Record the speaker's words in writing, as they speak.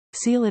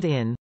Seal it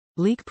in.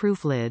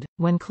 Leak-proof lid,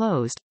 when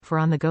closed, for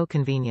on-the-go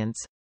convenience.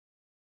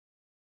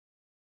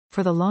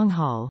 For the long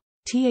haul,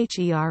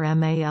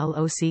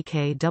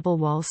 THERMALOCK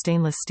double-wall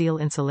stainless steel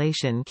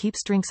insulation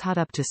keeps drinks hot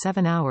up to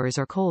 7 hours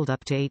or cold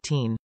up to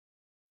 18.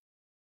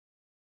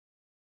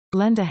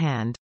 Blend a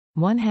hand.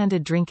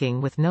 One-handed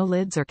drinking with no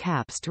lids or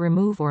caps to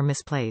remove or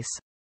misplace.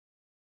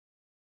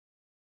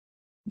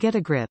 Get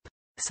a grip.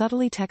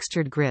 Subtly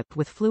textured grip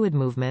with fluid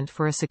movement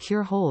for a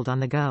secure hold on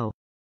the go.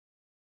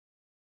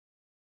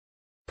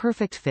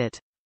 Perfect fit.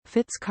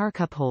 Fits car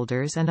cup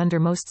holders and under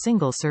most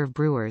single-serve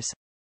brewers.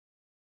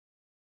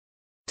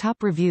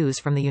 Top reviews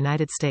from the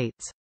United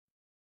States.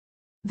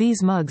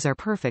 These mugs are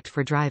perfect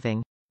for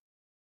driving.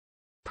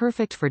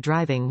 Perfect for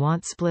driving.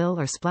 Want splill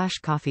or splash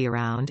coffee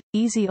around,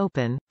 easy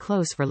open,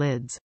 close for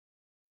lids.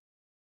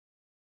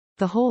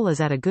 The hole is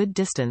at a good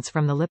distance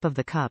from the lip of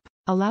the cup,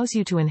 allows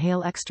you to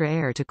inhale extra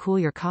air to cool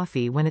your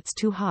coffee when it's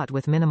too hot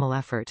with minimal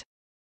effort.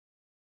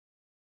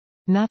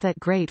 Not that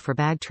great for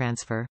bag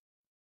transfer.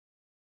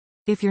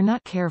 If you're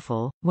not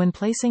careful, when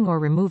placing or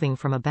removing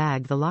from a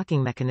bag, the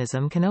locking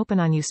mechanism can open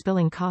on you,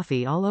 spilling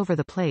coffee all over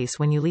the place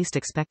when you least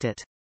expect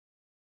it.